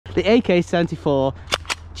The AK74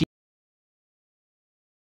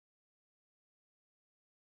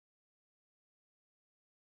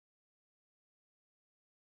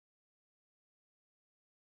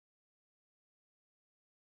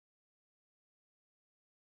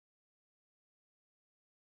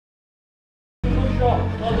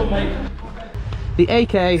 The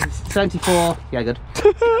AK74, yeah, good.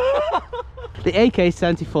 The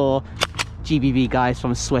AK74 GBB guys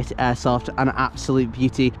from Swift Airsoft, an absolute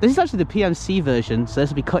beauty. This is actually the PMC version, so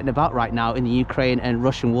this will be cutting about right now in the Ukraine and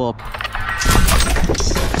Russian war.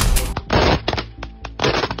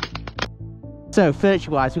 So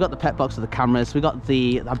furniture wise, we got the pet box with the cameras, we got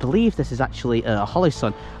the, I believe this is actually a Hollow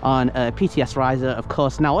Sun on a PTS riser, of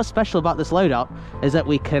course. Now what's special about this loadout is that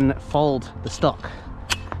we can fold the stock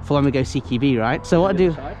for when we go CQB, right? So what I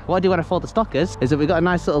do when I fold the stock is that we've got a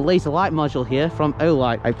nice little laser light module here from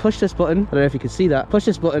Olight. I push this button, I don't know if you can see that, push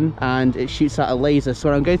this button and it shoots out a laser. So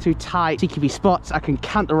when I'm going through tight CQB spots, I can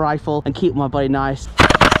cant the rifle and keep my body nice,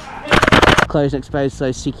 closed and exposed to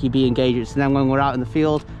those CQB engagements. And then when we're out in the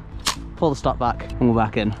field, pull the stock back and we're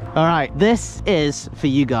back in. All right, this is for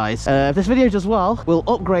you guys. If this video does well, we'll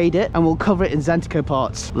upgrade it and we'll cover it in iNamesNicco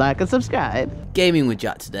parts. Like and subscribe. Gaming with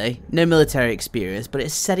Jack today. No military experience, but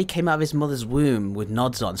it said he came out of his mother's womb with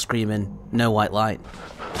nods on, screaming, "No white light."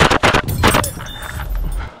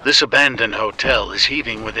 This abandoned hotel is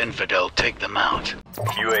heaving with infidel. Take them out.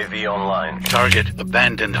 UAV online. Target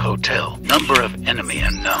abandoned hotel. Number of enemy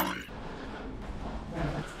unknown.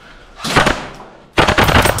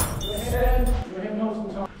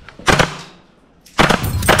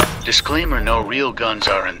 Disclaimer, no real guns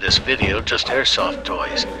are in this video, just airsoft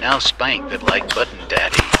toys. Now spank that like button,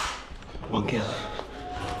 daddy. One kill.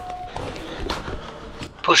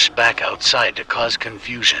 Push back outside to cause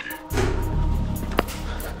confusion.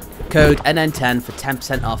 Code NN10 for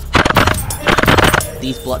 10% off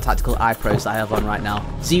these BLOC Tactical Eye Pros that I have on right now.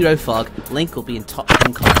 Zero fog, link will be in top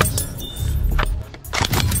 10 comments.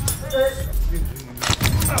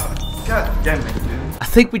 God damn it, dude. I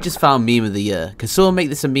think we just found meme of the year. Can someone make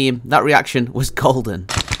this a meme? That reaction was golden.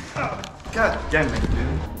 God damn it, dude.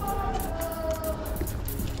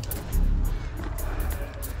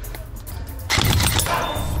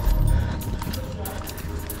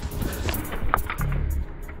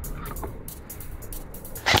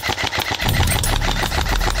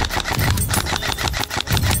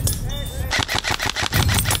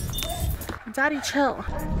 Daddy, chill.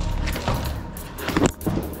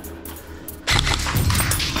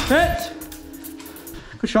 Hit!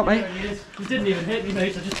 Good shot, mate. You didn't even hit me,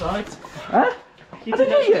 mate. I just died. Huh? You I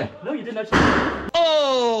didn't hit you. No, you didn't actually.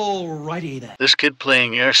 Alrighty then. This kid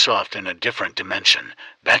playing airsoft in a different dimension.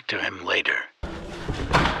 Back to him later.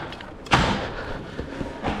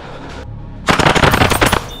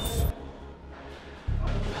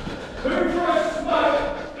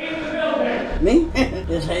 Me?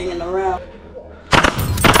 Just hanging around.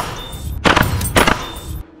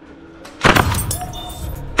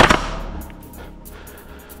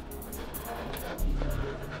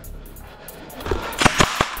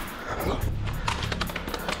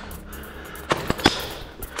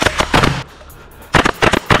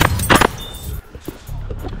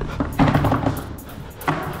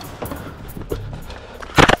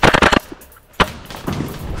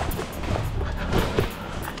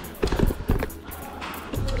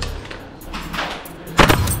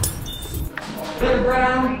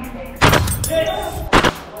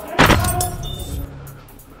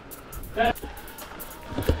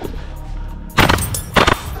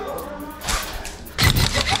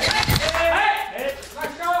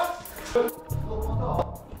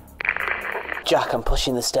 Jack, I'm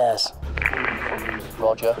pushing the stairs.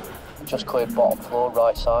 Roger. Just cleared bottom floor,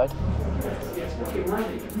 right side.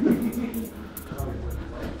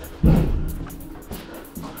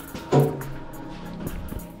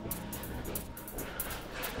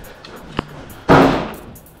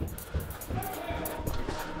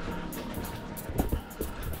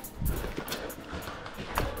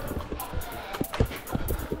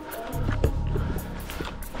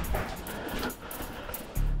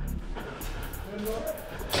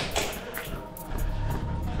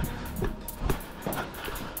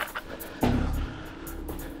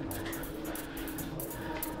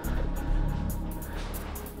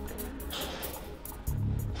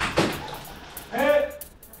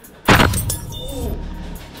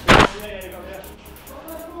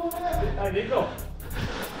 Hey, Nicco.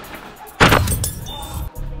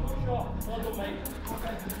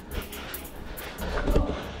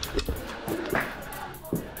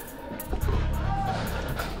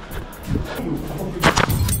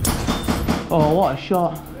 Oh, what a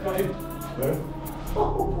shot. Got him.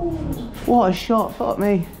 What a shot, fuck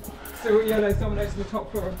me. So yellow dominates the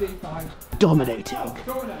top floor of D5. Dominating.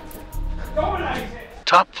 Dominating!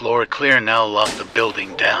 Top floor clear now, lock the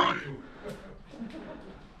building down.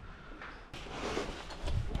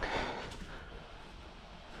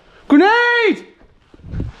 Grenade!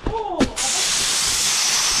 Oh,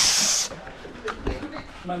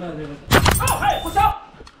 hey, what's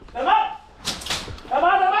up? Come on! Come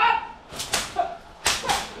on, come on!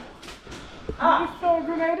 You just throw a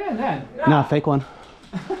grenade in then? Nah, fake one.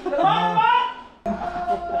 Come on!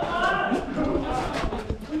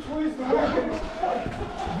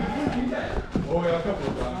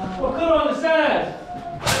 We'll put on the stairs!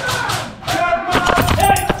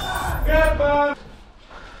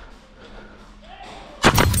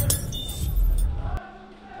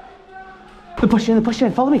 They're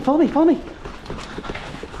pushing, follow me, follow me, follow me.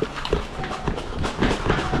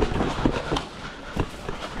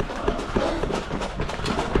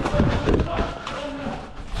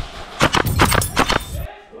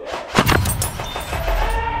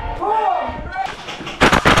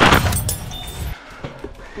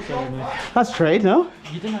 That's trade, no?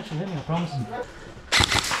 You didn't actually hit me, I promise.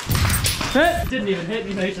 You didn't even hit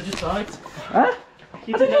me, mate, I just died. Huh?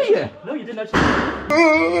 You I didn't hit you. No, you didn't actually.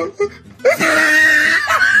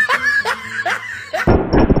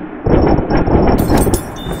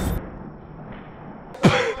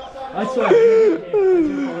 I swear.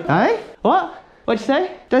 Hey? What? What'd you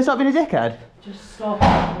say? Don't stop being a dickhead. Just stop.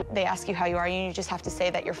 They ask you how you are, and you just have to say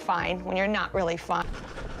that you're fine when you're not really fine.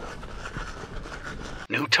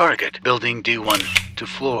 New target, building D1 to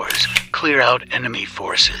floors. Clear out enemy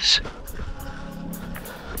forces.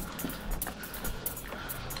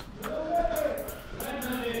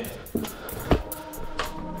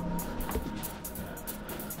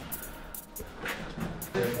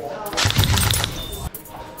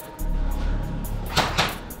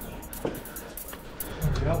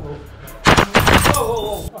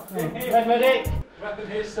 Red medic!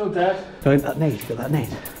 Weapon here, still dead. Go in that nade, you got that nade.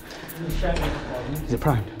 Is it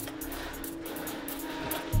primed?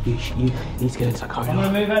 You need to go into that corridor. I'm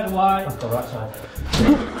gonna move out the way. That's the right side.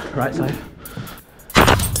 Right side.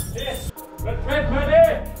 Yes! Red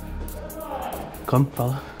medic! Come,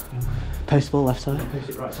 follow. Post ball, left side. Post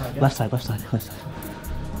it right side, yeah. Left side, left side, left side.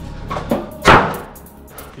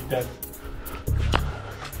 He's dead.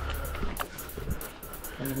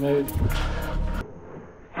 Gonna move.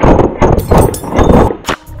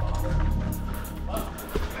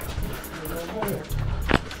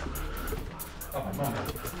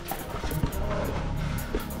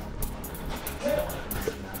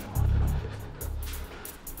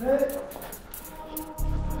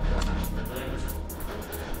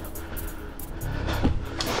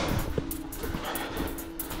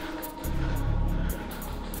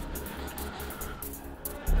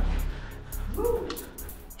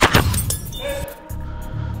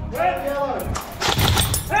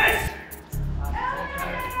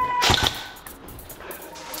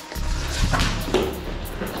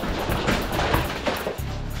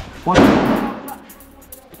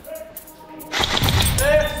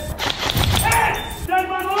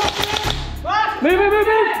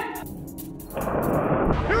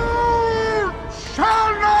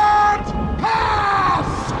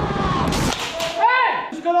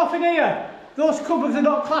 Those cupboards are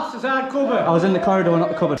not classed as hard cover. I was in the corridor, not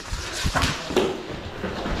the cupboard.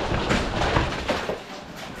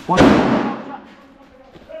 What?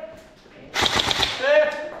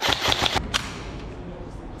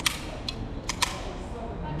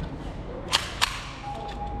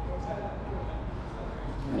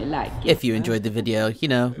 If you enjoyed the video, you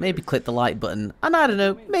know, maybe click the like button, and I don't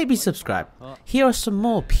know, maybe subscribe. Here are some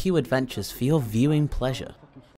more Pew adventures for your viewing pleasure.